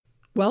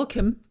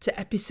Welcome to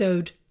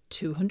episode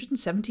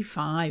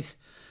 275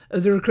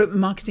 of the Recruitment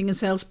Marketing and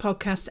Sales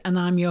Podcast, and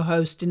I'm your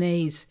host,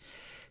 Denise.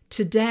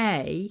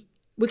 Today,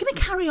 we're going to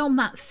carry on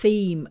that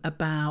theme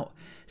about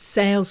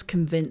sales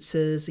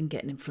convincers and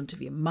getting in front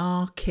of your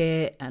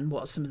market and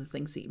what are some of the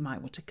things that you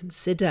might want to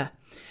consider.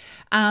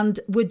 And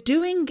we're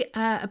doing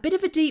a bit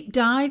of a deep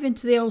dive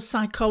into the old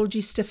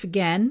psychology stuff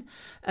again.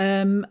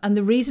 And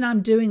the reason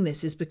I'm doing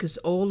this is because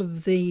all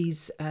of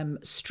these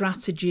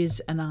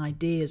strategies and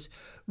ideas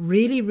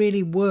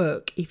really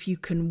work if you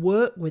can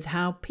work with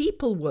how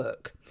people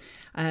work.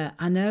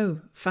 I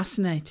know,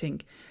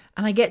 fascinating.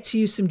 And I get to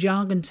use some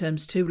jargon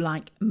terms too,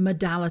 like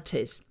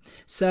modalities.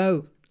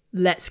 So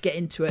let's get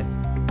into it.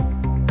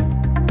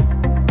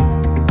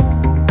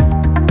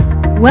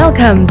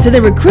 Welcome to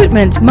the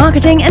Recruitment,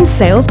 Marketing and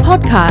Sales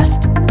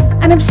Podcast.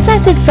 An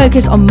obsessive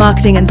focus on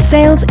marketing and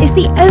sales is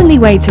the only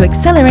way to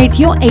accelerate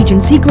your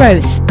agency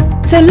growth.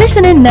 So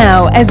listen in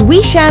now as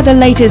we share the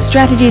latest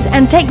strategies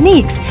and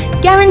techniques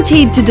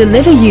guaranteed to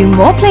deliver you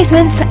more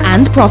placements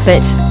and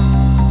profit.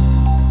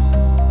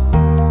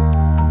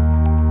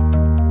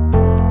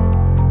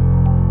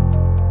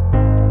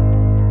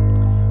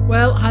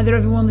 Well, hi there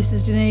everyone, this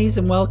is Denise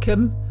and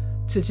welcome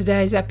to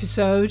today's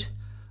episode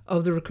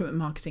of the Recruitment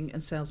Marketing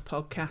and Sales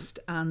Podcast,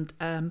 and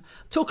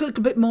talk a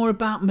little bit more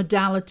about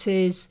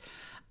modalities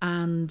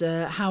and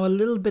how a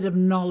little bit of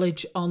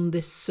knowledge on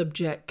this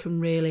subject can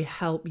really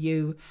help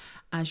you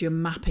as you're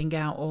mapping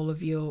out all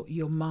of your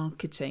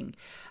marketing.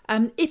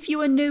 If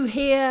you are new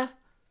here,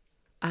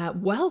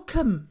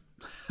 welcome.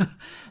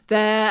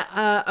 There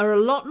are a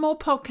lot more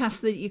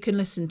podcasts that you can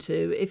listen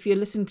to. If you're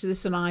listening to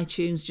this on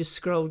iTunes, just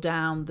scroll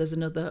down. There's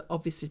another,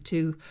 obviously,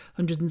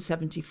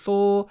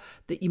 274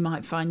 that you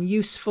might find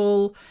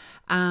useful.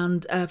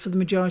 And for the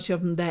majority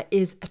of them, there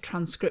is a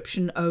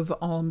transcription over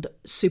on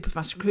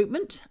Superfast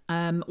Recruitment.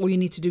 All you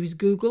need to do is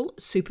Google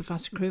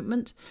Superfast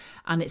Recruitment,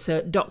 and it's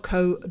a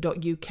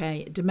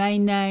 .co.uk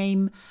domain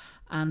name.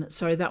 And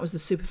sorry, that was the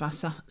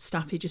Superfast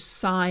staffy just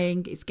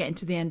sighing. It's getting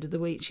to the end of the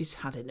week. She's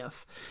had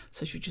enough.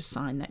 So she'll just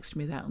sign next to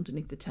me there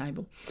underneath the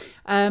table.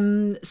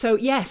 So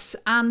yes,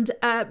 and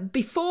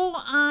before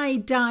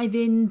I dive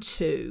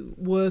into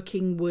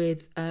working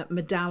with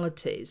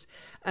modalities,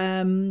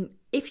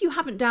 if you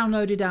haven't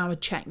downloaded our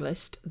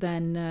checklist,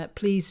 then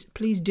please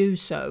do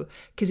so,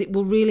 because it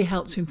will really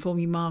help to inform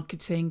your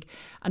marketing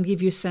and give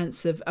you a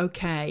sense of,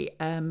 okay,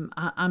 I'm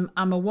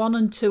a 1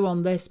 and 2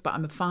 on this, but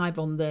I'm a 5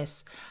 on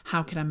this.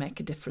 How can I make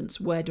a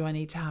difference? Where do I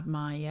need to have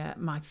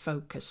my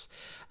focus?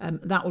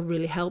 That will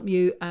really help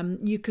you.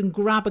 You can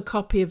grab a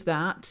copy of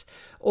that.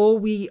 All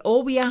we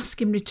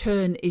ask in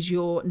return is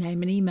your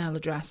name and email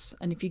address.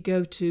 And if you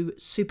go to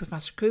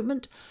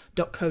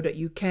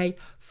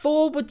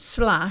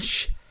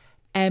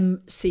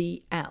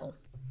superfastrecruitment.co.uk/MCL.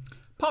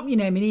 Pop your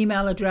name and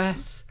email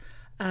address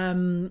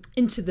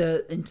into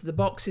the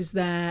boxes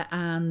there,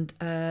 and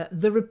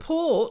the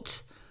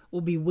report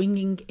will be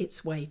winging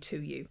its way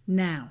to you.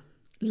 Now,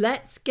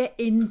 let's get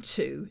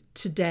into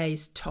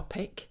today's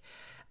topic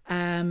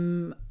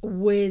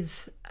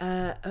with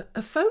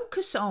a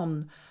focus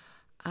on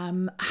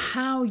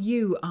how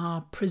you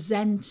are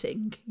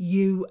presenting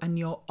you and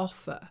your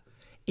offer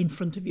in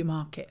front of your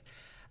market.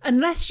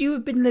 Unless you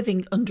have been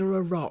living under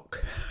a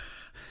rock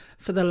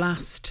for the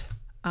last,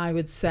 I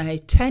would say,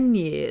 10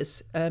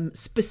 years,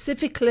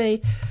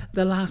 specifically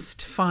the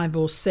last 5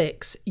 or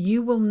 6,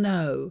 you will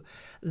know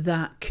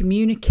that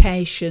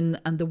communication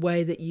and the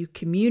way that you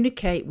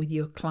communicate with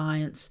your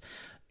clients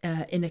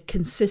in a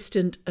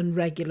consistent and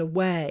regular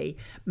way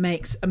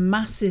makes a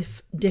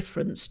massive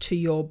difference to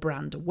your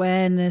brand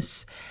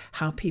awareness,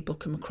 how people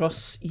come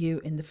across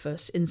you in the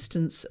first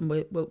instance. And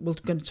we're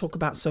going to talk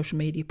about social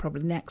media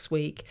probably next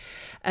week.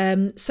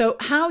 So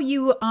how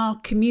you are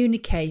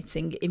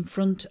communicating in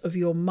front of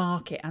your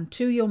market and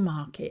to your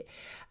market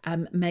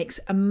makes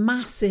a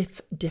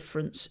massive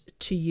difference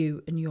to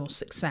you and your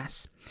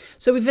success.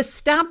 So we've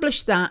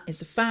established that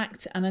as a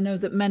fact, and I know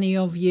that many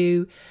of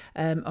you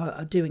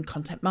are doing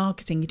content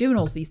marketing. You're doing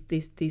all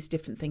these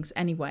different things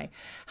anyway.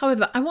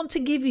 However, I want to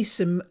give you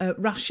some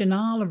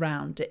rationale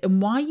around it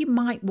and why you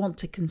might want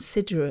to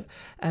consider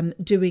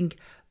doing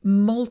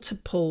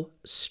multiple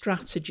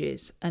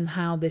strategies and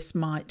how this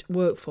might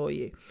work for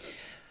you.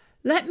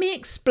 Let me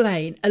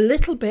explain a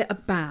little bit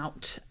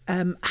about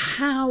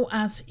how,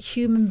 as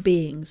human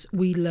beings,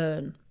 we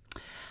learn.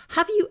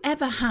 Have you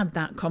ever had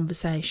that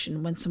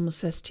conversation when someone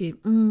says to you,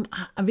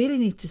 I really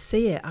need to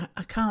see it.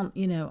 I can't,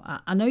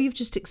 I know you've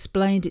just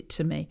explained it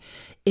to me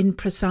in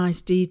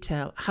precise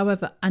detail.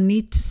 However, I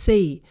need to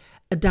see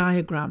a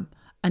diagram.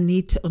 I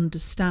need to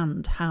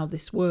understand how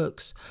this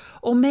works.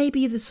 Or maybe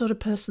you're the sort of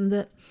person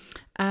that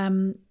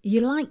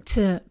you like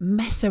to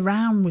mess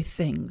around with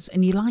things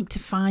and you like to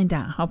find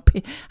out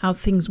how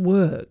things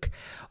work.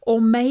 Or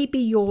maybe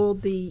you're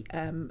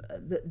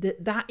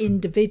that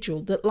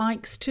individual that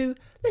likes to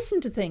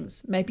listen to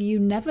things. Maybe you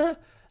never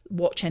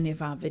watch any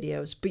of our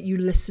videos, but you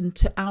listen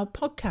to our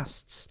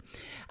podcasts.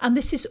 And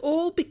this is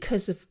all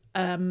because of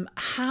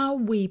how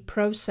we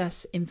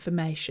process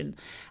information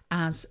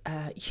as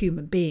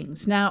human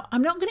beings. Now,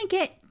 I'm not going to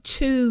get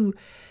too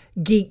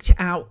geeked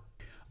out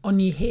on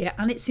you here,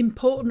 and it's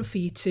important for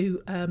you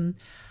to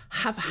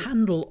have a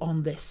handle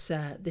on this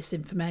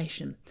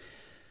information.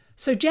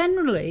 So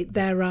generally,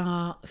 there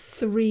are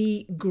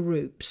 3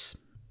 groups.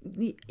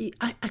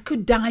 I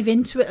could dive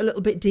into it a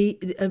little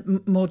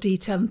bit more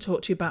detail and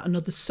talk to you about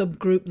another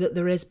subgroup that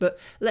there is, but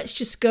let's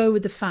just go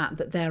with the fact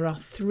that there are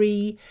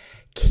 3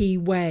 key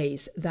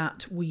ways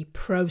that we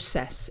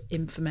process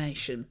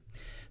information.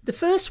 The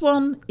first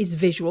one is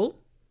visual.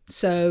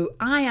 So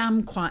I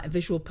am quite a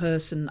visual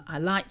person. I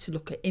like to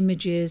look at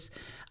images.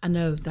 I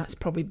know that's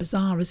probably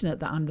bizarre, isn't it,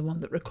 that I'm the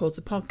one that records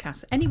the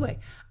podcast. Anyway,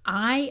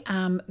 I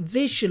am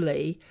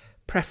visually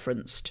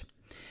preferenced.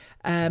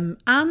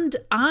 And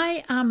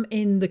I am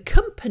in the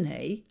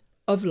company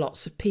of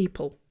lots of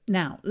people.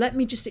 Now, let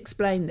me just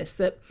explain this,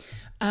 that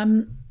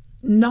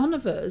none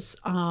of us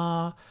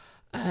are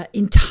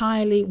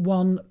entirely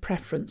one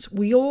preference.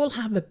 We all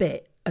have a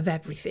bit of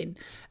everything.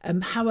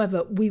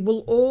 However, we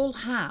will all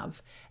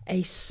have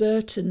a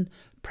certain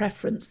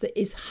preference that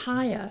is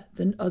higher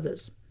than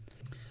others.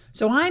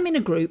 So I'm in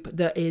a group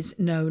that is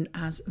known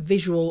as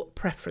visual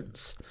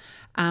preference.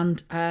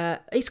 And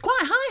it's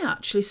quite high,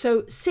 actually.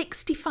 So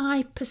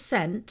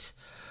 65%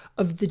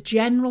 of the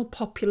general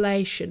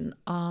population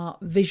are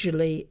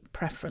visually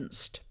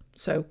preferenced.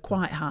 So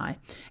quite high.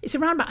 It's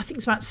around about, I think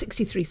it's about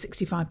 63,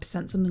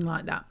 65%, something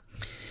like that.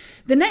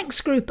 The next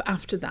group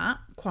after that,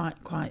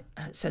 quite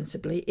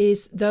sensibly,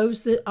 is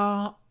those that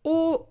are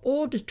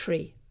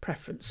auditory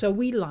preference. So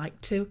we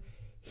like to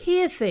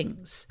hear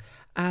things.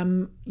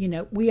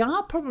 We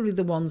are probably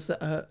the ones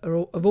that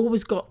have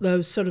always got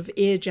those sort of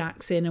ear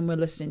jacks in, and we're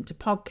listening to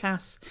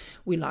podcasts.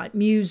 We like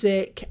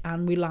music,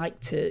 and we like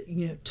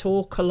to,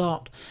 talk a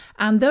lot.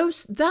 And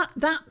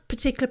that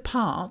particular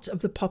part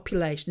of the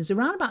population is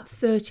around about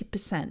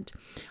 30%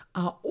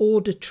 are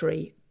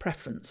auditory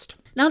preferenced.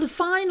 Now, the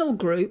final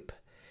group,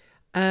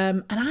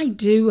 and I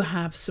do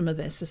have some of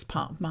this as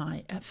part of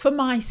my, for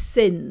my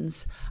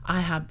sins, I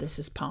have this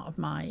as part of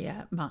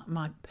my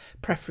my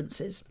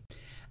preferences.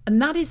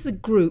 And that is the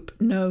group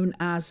known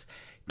as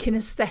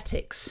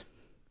kinesthetics.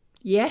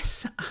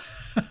 Yes,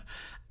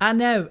 I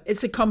know,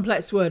 it's a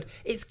complex word.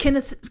 It's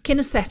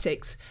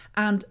kinesthetics.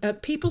 And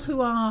people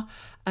who are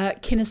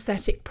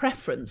kinesthetic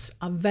preference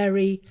are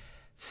very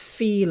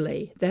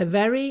feely. They're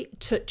very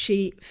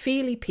touchy,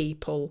 feely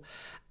people.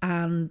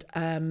 And,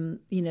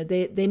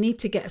 they need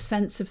to get a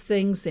sense of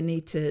things. They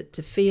need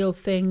to feel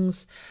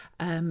things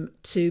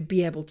to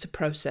be able to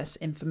process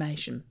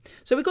information.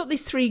 So we've got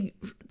these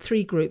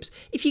three groups.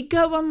 If you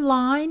go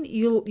online,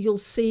 you'll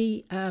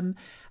see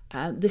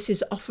this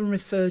is often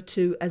referred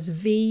to as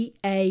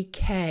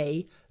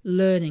VAK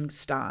learning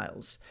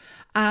styles.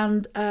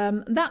 And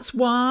that's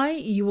why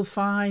you will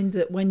find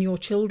that when your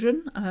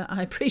children,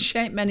 I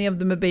appreciate many of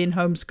them are being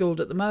homeschooled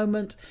at the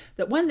moment,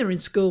 that when they're in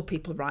school,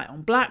 people write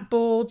on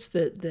blackboards,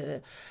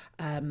 the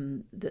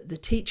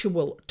teacher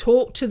will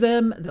talk to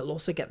them. They'll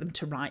also get them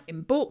to write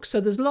in books.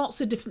 So there's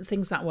lots of different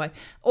things that way.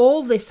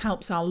 All this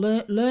helps our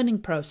learning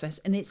process.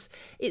 And it's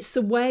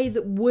the way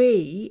that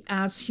we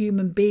as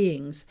human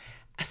beings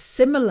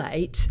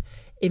assimilate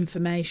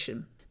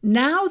information.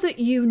 Now that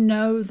you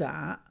know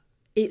that,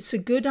 it's a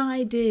good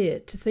idea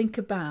to think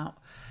about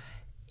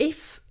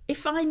if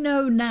I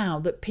know now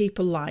that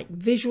people like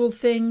visual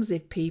things,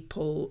 if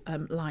people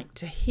like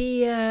to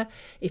hear,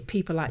 if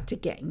people like to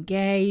get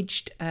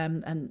engaged,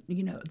 and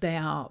they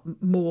are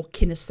more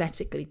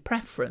kinesthetically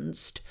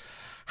preferenced,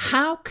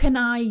 how can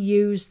I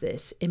use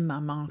this in my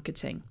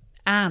marketing?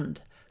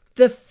 And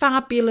the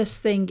fabulous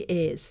thing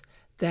is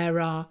there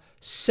are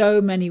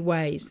so many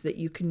ways that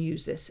you can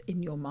use this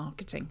in your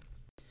marketing.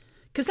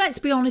 Because let's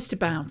be honest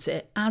about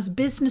it, as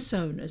business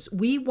owners,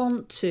 we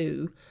want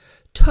to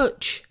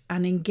touch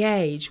and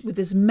engage with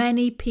as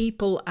many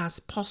people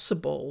as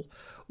possible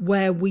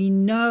where we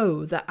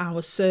know that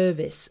our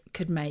service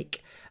could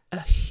make a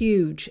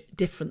huge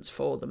difference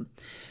for them.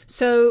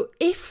 So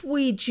if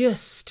we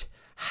just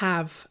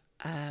have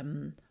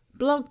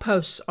blog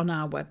posts on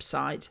our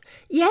website,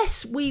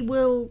 yes, we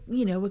will,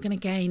 we're going to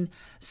gain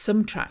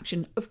some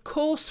traction. Of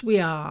course we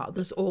are.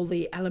 There's all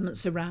the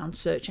elements around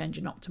search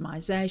engine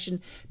optimization.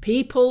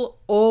 People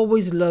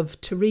always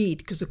love to read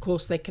because, of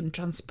course, they can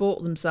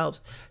transport themselves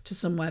to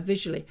somewhere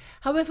visually.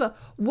 However,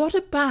 what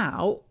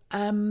about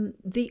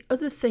the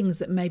other things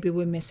that maybe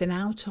we're missing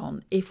out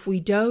on if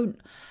we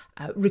don't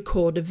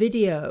record a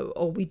video,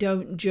 or we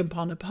don't jump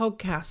on a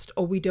podcast,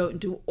 or we don't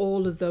do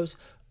all of those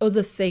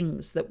other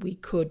things that we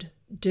could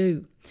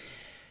do?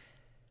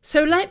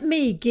 So let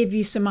me give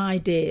you some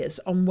ideas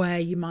on where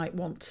you might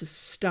want to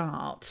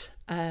start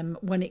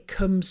when it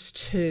comes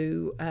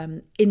to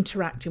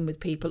interacting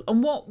with people,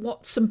 and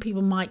what some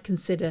people might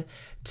consider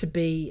to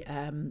be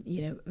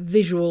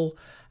visual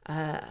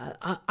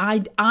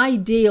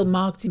ideal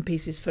marketing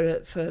pieces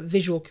for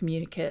visual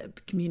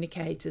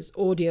communicators,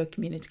 audio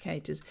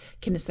communicators,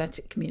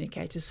 kinesthetic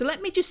communicators. So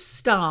let me just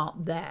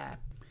start there.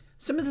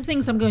 Some of the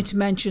things I'm going to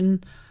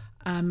mention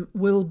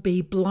will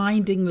be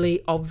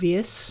blindingly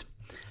obvious.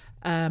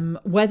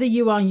 Whether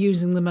you are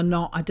using them or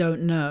not, I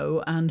don't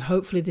know. And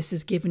hopefully this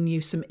has given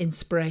you some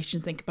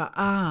inspiration. Think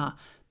about,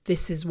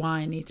 this is why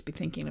I need to be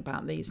thinking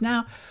about these.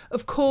 Now,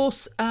 of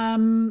course,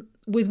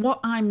 with what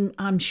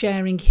I'm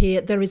sharing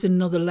here, there is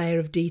another layer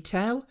of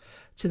detail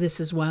to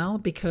this as well,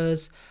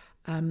 because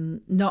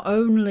not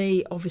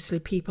only obviously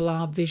people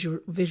are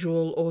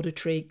visual,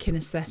 auditory,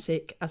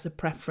 kinesthetic as a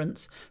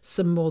preference,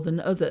 some more than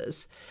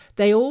others,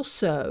 they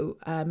also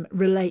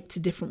relate to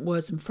different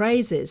words and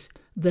phrases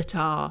that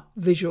are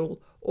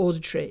visual,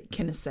 auditory,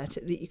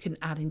 kinesthetic, that you can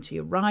add into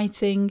your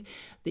writing,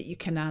 that you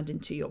can add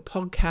into your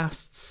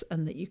podcasts,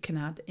 and that you can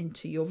add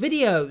into your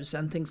videos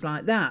and things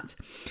like that.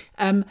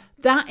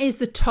 That is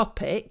the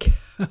topic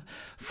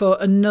for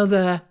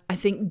another, I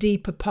think,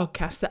 deeper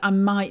podcast that I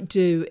might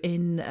do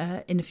in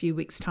a few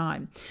weeks'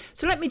 time.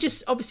 So let me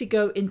just obviously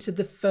go into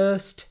the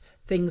first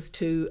things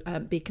to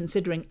be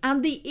considering.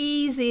 And the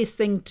easiest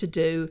thing to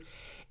do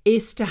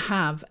is to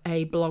have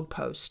a blog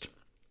post,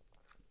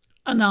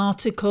 an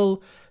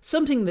article,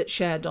 something that's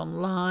shared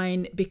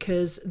online,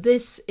 because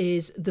this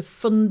is the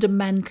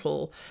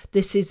fundamental.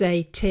 This is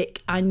a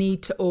tick. I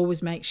need to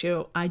always make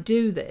sure I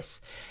do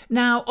this.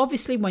 Now,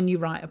 obviously, when you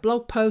write a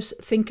blog post,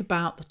 think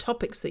about the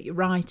topics that you're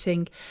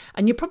writing.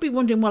 And you're probably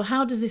wondering, well,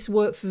 how does this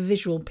work for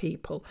visual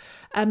people?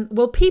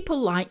 Well, people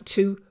like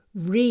to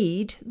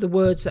read the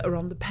words that are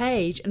on the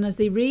page, and as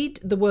they read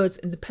the words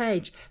in the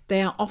page, they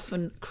are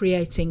often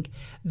creating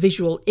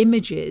visual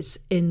images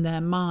in their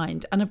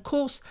mind. And of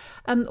course,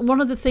 one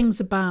of the things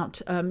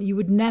about you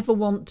would never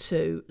want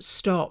to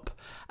stop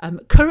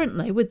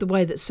currently with the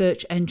way that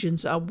search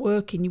engines are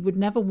working, you would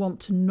never want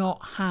to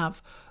not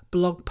have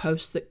blog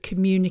posts that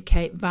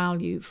communicate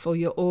value for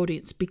your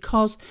audience,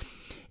 because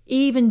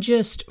even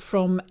just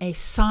from a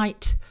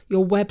site,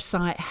 your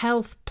website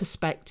health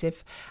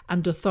perspective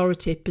and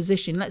authority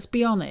position, let's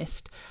be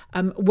honest,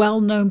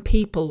 well-known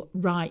people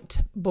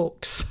write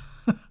books.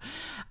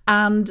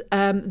 And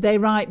they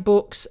write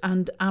books,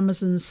 and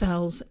Amazon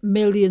sells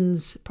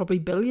millions, probably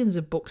billions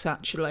of books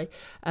actually,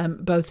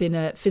 both in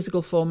a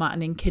physical format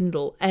and in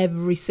Kindle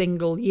every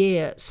single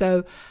year.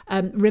 So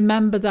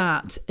remember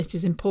that it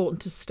is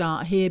important to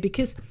start here,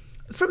 because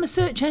from a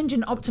search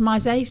engine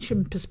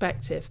optimization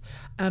perspective,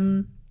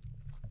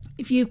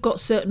 if you've got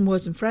certain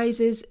words and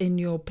phrases in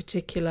your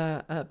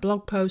particular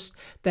blog post,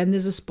 then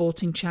there's a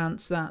sporting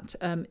chance that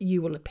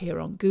you will appear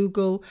on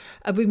Google.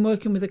 I've been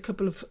working with a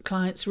couple of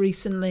clients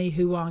recently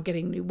who are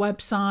getting new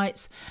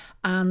websites,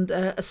 and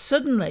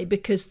suddenly,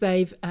 because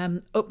they've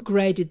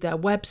upgraded their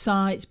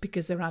websites,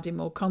 because they're adding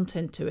more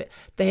content to it,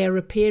 they are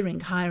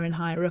appearing higher and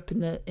higher up in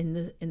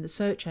the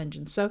search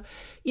engine. So,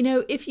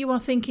 if you are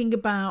thinking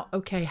about,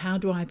 okay, how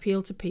do I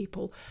appeal to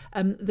people,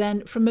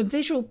 then from a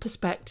visual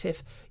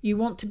perspective, you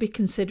want to be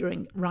considering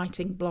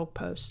writing blog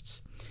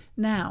posts.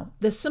 Now,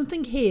 there's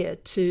something here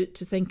to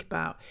think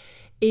about,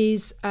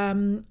 is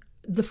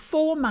the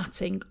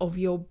formatting of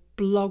your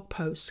blog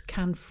posts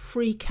can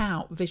freak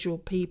out visual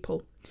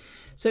people.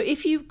 So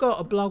if you've got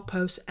a blog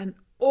post and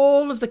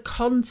all of the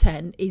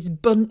content is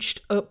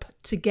bunched up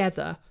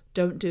together,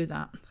 don't do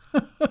that.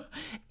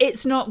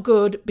 It's not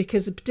good,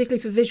 because particularly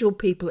for visual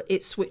people,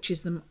 it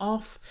switches them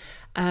off.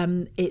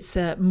 It's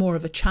more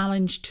of a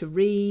challenge to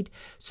read.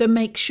 So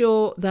make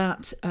sure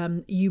that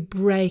you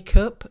break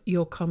up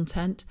your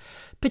content,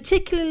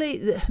 particularly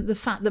the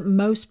fact that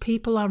most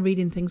people are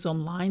reading things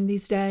online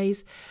these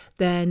days.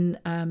 Then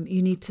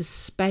you need to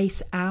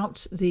space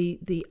out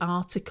the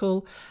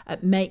article,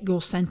 make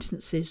your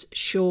sentences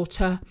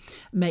shorter,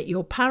 make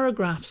your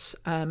paragraphs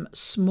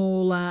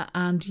smaller,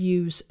 and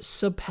use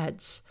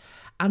subheads.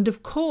 And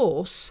of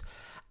course,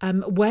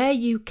 where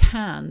you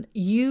can,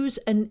 use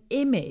an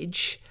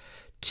image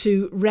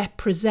to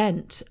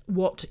represent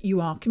what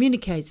you are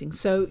communicating.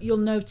 So you'll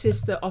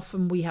notice that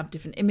often we have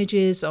different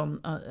images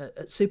on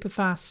at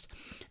Superfast,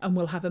 and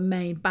we'll have a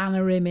main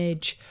banner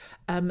image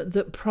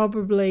that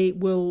probably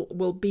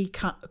will be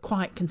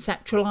quite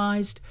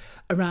conceptualized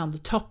around the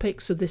topic.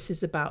 So this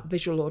is about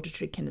visual,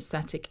 auditory,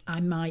 kinesthetic.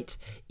 I might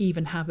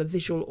even have a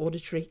visual,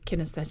 auditory,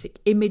 kinesthetic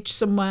image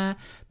somewhere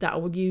that I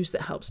will use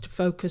that helps to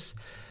focus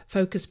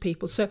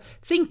people. So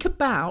think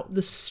about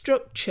the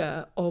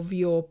structure of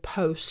your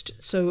post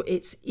so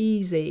it's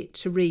easy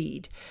to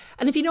read.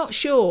 And if you're not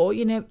sure,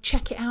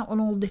 check it out on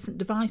all different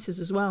devices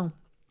as well.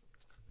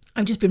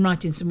 I've just been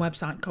writing some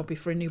website copy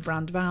for a new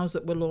brand of ours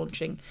that we're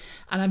launching,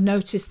 and I've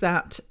noticed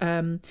that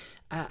I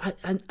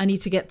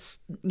need to get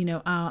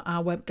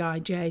our web guy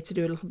Jay to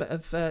do a little bit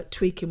of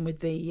tweaking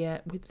with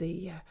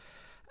the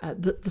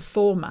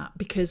format,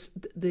 because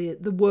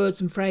the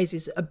words and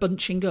phrases are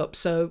bunching up.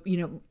 So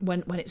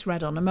when it's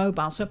read on a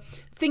mobile. So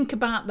think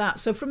about that.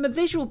 So from a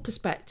visual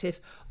perspective,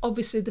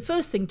 obviously the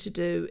first thing to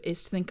do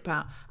is to think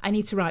about, I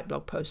need to write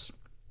blog posts.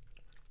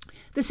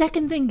 The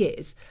second thing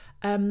is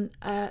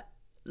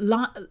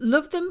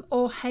love them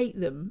or hate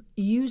them,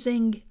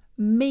 using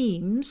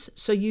memes,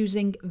 so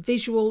using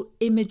visual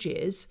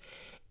images,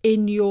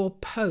 in your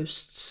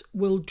posts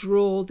will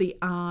draw the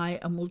eye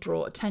and will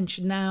draw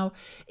attention. Now,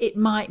 it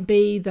might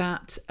be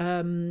that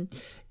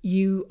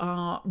you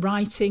are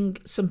writing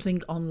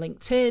something on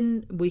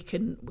LinkedIn. We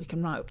can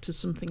write up to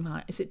something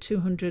like, is it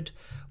 200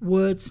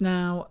 words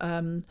now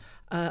on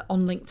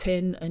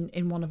LinkedIn and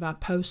in one of our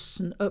posts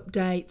and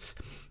updates,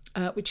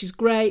 which is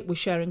great. We're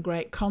sharing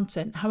great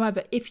content.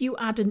 However, if you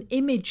add an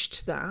image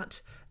to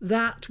that,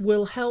 that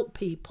will help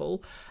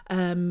people,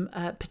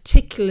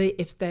 particularly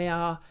if they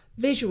are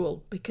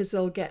visual, because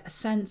they'll get a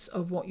sense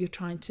of what you're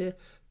trying to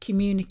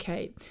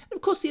communicate. And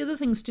of course, the other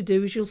things to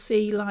do is you'll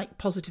see like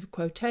positive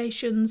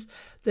quotations.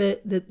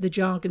 The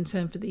jargon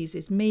term for these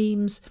is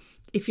memes.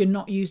 If you're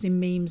not using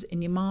memes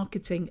in your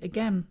marketing,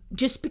 again,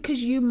 just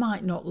because you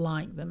might not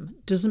like them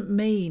doesn't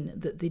mean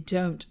that they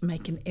don't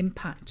make an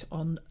impact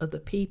on other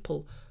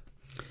people.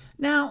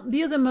 Now,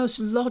 the other most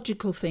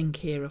logical thing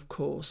here, of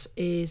course,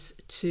 is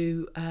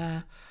to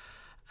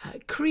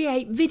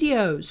create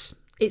videos.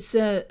 It's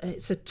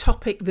a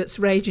topic that's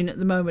raging at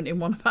the moment in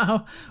one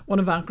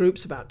of our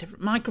groups about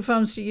different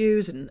microphones to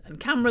use and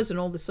cameras and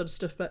all this sort of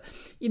stuff. But,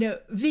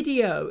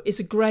 video is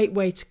a great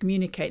way to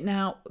communicate.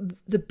 Now,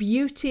 the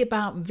beauty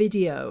about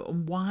video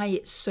and why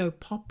it's so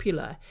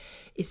popular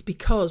is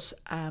because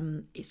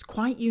it's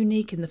quite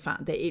unique in the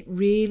fact that it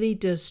really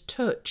does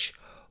touch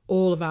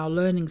all of our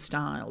learning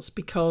styles,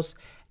 because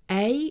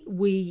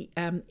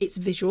it's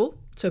visual,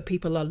 so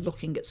people are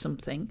looking at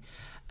something.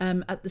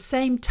 At the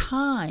same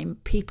time,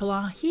 people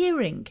are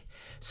hearing.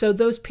 So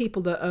those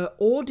people that are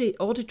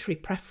auditory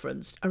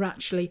preferenced are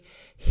actually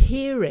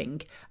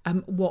hearing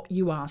what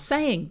you are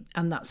saying,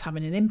 and that's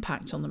having an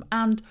impact on them.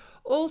 And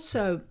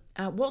also,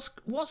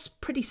 what's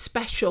pretty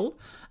special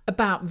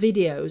about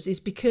videos is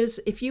because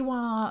if you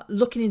are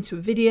looking into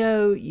a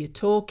video, you're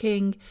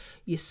talking,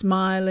 you're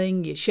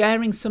smiling, you're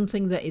sharing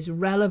something that is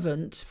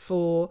relevant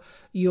for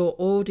your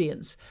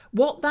audience,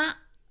 what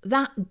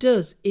that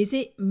does is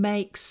it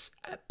makes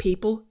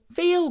people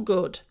feel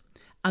good.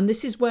 And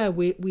this is where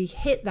we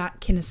hit that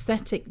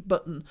kinesthetic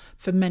button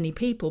for many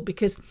people,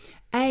 because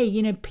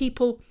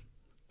people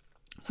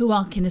who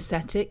are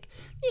kinesthetic,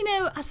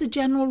 as a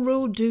general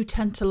rule, do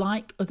tend to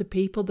like other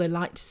people. They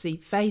like to see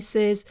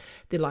faces.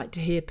 They like to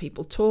hear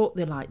people talk.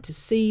 They like to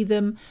see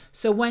them.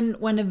 So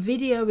when a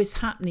video is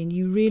happening,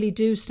 you really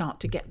do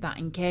start to get that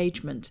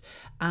engagement,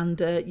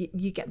 and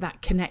you get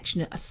that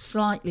connection at a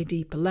slightly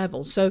deeper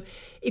level. So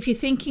if you're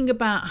thinking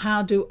about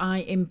how do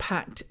I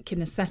impact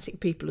kinesthetic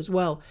people as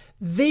well,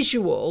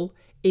 visual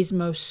is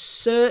most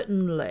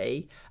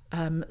certainly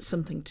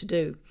something to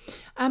do.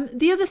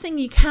 The other thing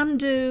you can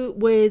do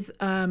with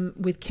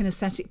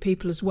kinesthetic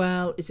people as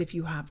well is if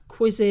you have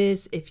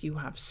quizzes, if you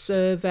have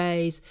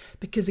surveys,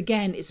 because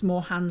again, it's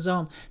more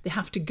hands-on. They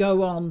have to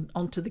go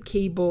onto the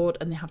keyboard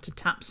and they have to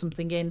tap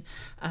something in,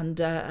 and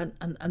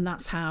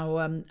that's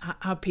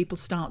how people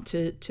start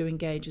to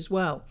engage as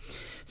well.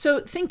 So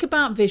think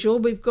about visual.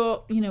 We've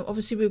got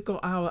obviously we've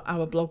got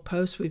our blog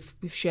post. We've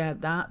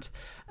shared that.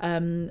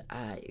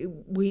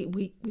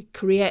 We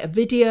create a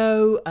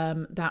video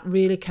that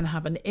really can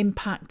have an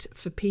impact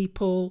for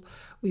people.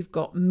 We've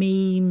got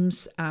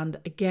memes, and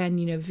again,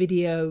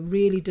 video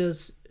really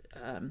does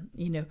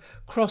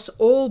cross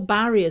all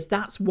barriers.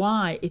 That's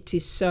why it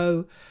is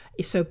so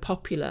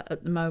popular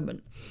at the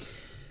moment.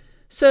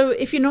 So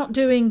if you're not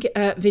doing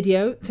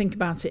video, think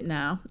about it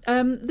now.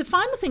 The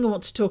final thing I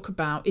want to talk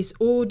about is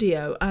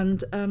audio,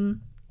 and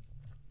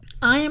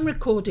I am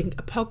recording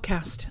a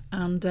podcast,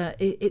 and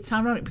it's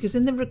ironic because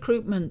in the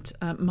recruitment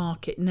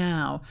market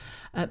now,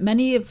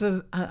 many of,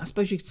 I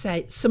suppose you could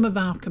say, some of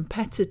our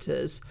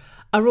competitors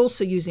are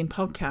also using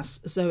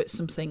podcasts as though it's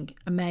something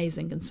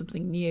amazing and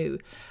something new.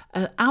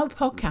 Our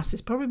podcast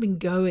has probably been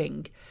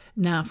going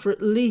now for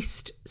at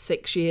least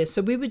 6 years,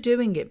 so we were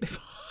doing it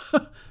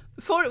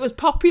before it was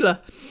popular.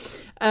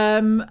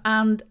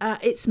 And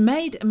it's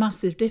made a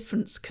massive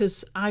difference,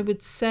 because I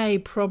would say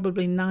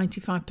probably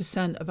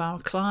 95% of our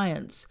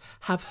clients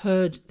have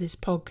heard this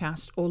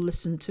podcast or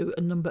listened to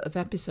a number of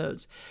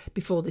episodes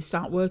before they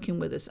start working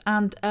with us.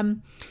 And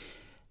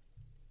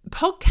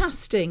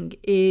podcasting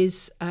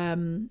is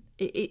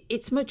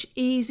it's much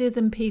easier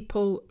than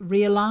people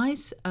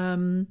realise.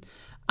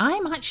 I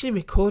am actually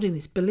recording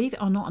this, believe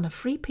it or not, on a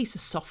free piece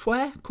of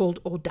software called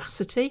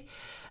Audacity.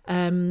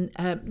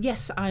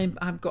 Yes,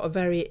 I've got a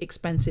very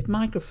expensive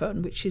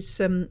microphone, which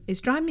is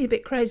driving me a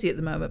bit crazy at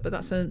the moment, but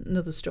that's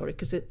another story,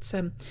 because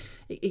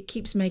it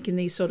keeps making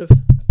these sort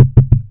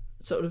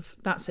of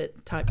that's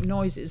it type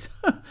noises.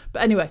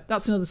 But anyway,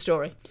 that's another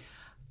story.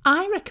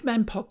 I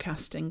recommend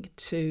podcasting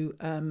to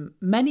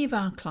many of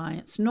our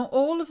clients. Not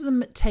all of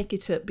them take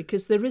it up,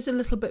 because there is a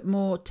little bit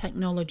more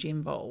technology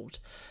involved.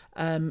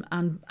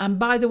 And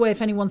by the way,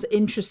 if anyone's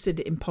interested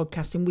in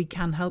podcasting, we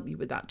can help you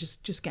with that.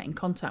 Just get in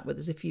contact with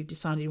us if you've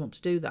decided you want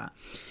to do that.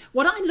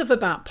 What I love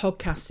about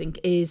podcasting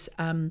is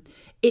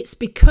it's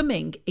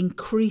becoming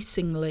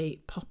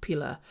increasingly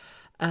popular.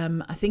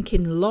 I think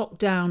in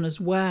lockdown as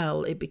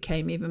well, it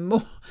became even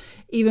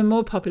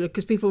more popular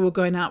because people were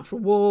going out for a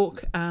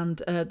walk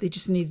and they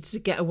just needed to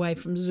get away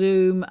from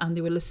Zoom and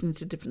they were listening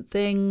to different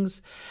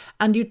things.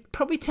 And you'd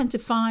probably tend to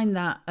find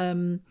that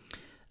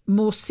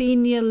more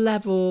senior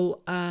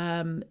level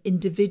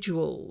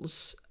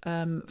individuals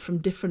from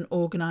different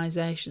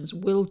organisations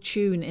will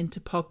tune into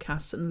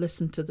podcasts and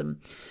listen to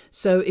them.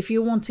 So if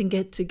you're wanting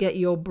to get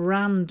your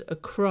brand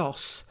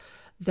across,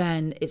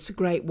 then it's a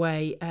great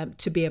way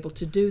to be able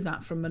to do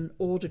that from an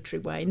auditory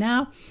way.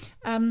 Now,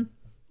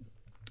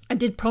 I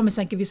did promise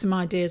I'd give you some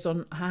ideas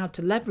on how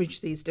to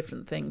leverage these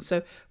different things.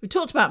 So we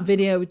talked about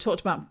video, we talked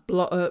about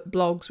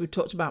blogs, we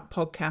talked about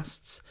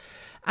podcasts.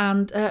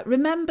 And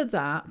remember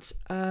that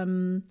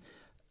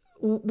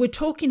we're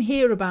talking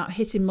here about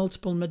hitting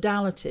multiple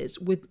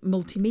modalities with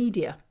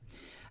multimedia.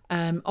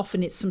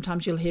 Often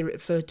sometimes you'll hear it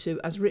referred to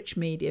as rich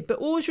media. But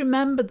always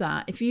remember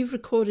that if you've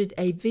recorded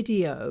a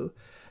video,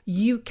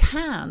 you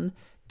can,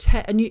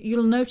 and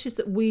you'll notice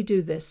that we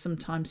do this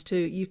sometimes too,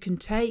 you can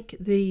take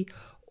the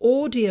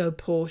audio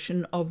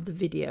portion of the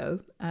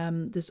video.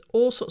 There's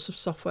all sorts of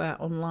software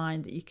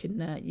online that you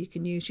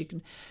can use. You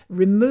can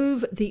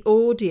remove the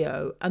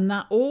audio, and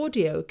that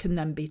audio can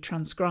then be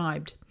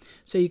transcribed.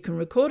 So you can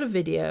record a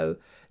video,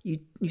 you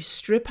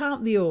strip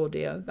out the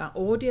audio, that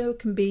audio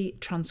can be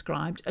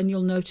transcribed, and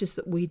you'll notice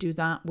that we do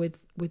that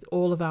with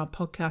all of our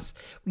podcasts.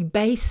 We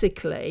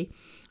basically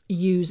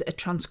use a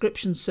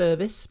transcription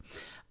service,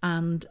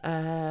 and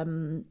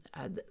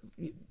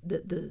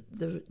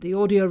the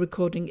audio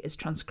recording is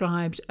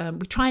transcribed.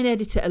 We try and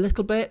edit it a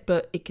little bit,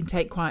 but it can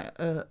take quite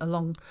a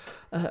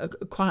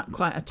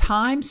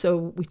time. So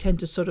we tend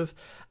to sort of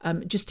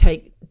just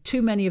take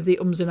too many of the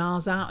ums and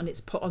ahs out, and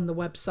it's put on the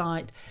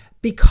website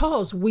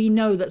because we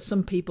know that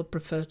some people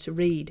prefer to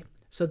read.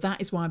 So that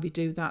is why we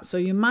do that. So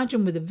you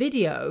imagine with a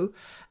video,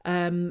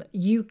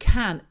 you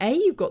can,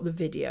 you've got the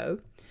video.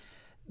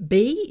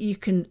 B, you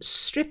can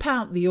strip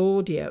out the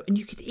audio, and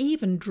you could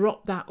even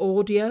drop that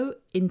audio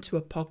into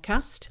a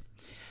podcast,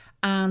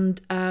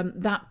 and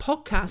that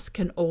podcast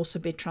can also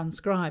be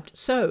transcribed.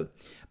 So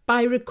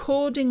by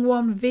recording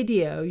one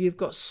video, you've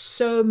got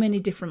so many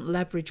different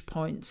leverage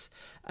points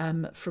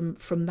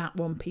from that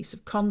one piece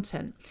of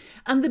content.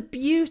 And the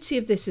beauty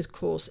of this, of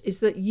course,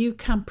 is that you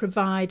can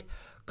provide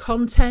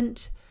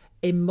content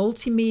in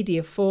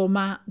multimedia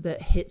format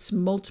that hits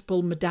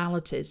multiple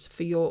modalities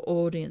for your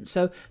audience.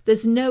 So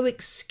there's no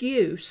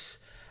excuse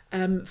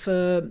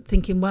for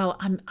thinking, well,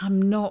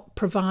 I'm not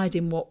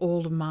providing what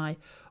all of my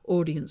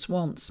audience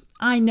wants.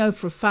 I know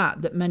for a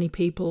fact that many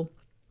people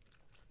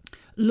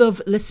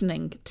love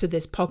listening to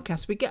this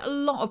podcast. We get a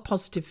lot of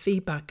positive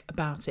feedback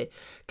about it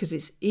because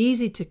it's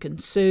easy to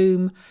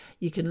consume.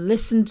 You can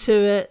listen to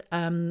it,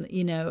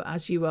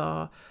 as you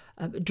are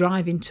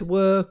driving to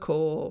work,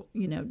 or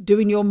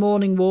doing your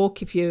morning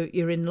walk if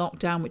you're in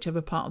lockdown, whichever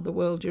part of the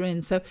world you're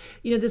in. So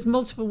there's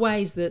multiple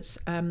ways that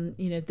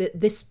that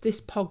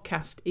this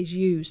podcast is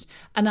used,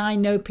 and I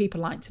know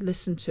people like to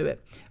listen to it.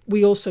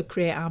 We also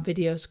create our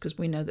videos because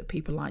we know that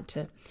people like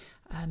to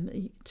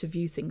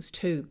view things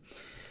too.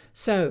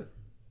 So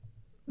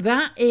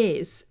that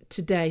is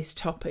today's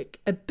topic,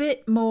 a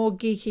bit more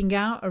geeking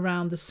out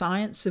around the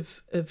science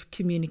of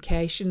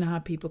communication, how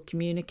people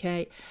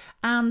communicate.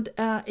 And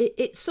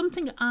it's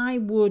something I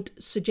would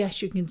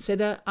suggest you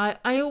consider.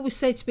 I always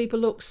say to people,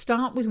 look,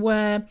 start with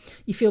where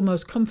you feel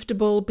most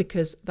comfortable,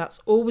 because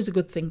that's always a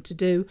good thing to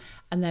do.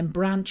 And then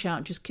branch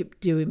out, just keep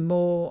doing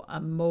more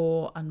and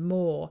more and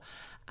more.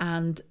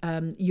 And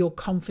your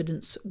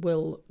confidence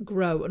will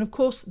grow. And of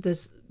course,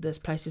 there's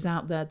places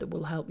out there that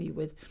will help you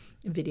with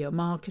video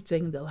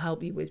marketing. They'll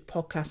help you with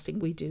podcasting.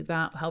 We do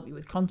that. Help you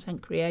with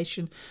content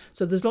creation.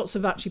 So there's lots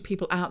of actually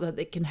people out there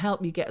that can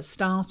help you get a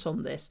start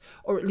on this,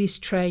 or at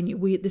least train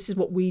you. This is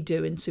what we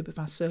do in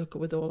Superfast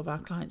Circle with all of our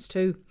clients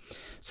too.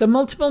 So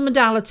multiple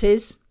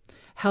modalities,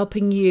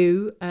 helping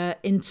you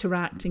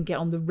interact and get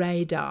on the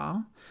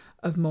radar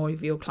of more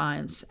of your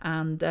clients.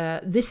 And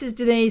this is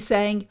Denise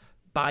saying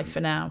bye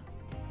for now.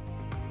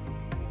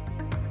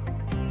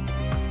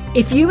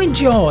 If you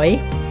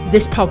enjoy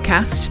this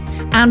podcast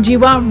and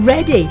you are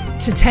ready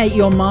to take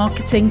your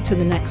marketing to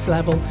the next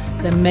level,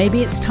 then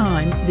maybe it's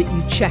time that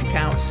you check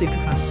out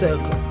Superfast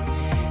Circle.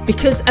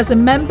 Because as a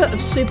member of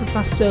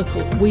Superfast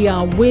Circle, we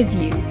are with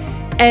you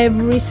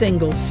every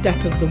single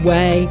step of the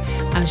way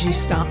as you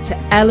start to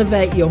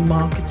elevate your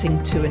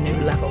marketing to a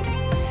new level.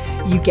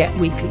 You get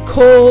weekly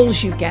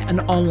calls, you get an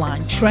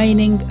online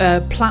training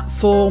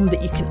platform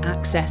that you can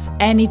access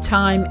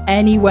anytime,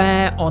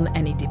 anywhere, on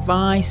any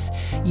device.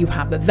 You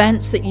have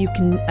events that you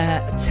can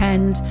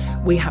attend.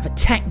 We have a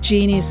tech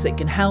genius that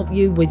can help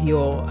you with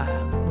your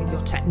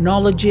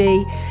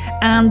technology.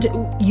 And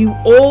you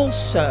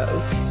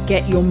also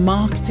get your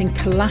marketing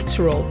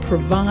collateral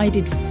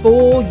provided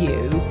for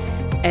you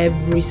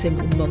every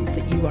single month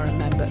that you are a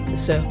member of the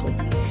Circle.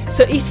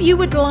 So if you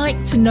would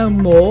like to know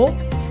more,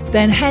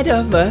 then head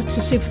over to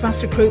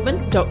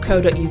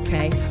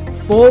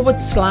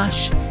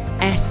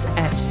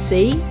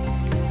superfastrecruitment.co.uk/SFC.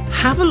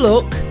 Have a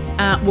look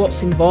at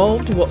what's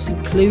involved, what's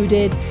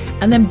included,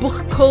 and then book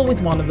a call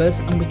with one of us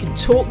and we can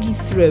talk you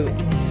through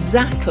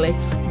exactly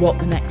what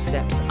the next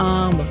steps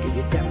are. We'll give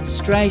you a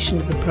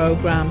demonstration of the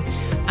programme,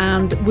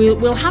 and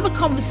we'll have a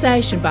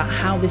conversation about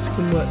how this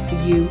can work for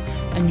you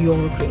and your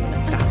recruitment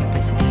and staffing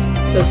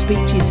business. So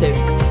speak to you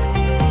soon.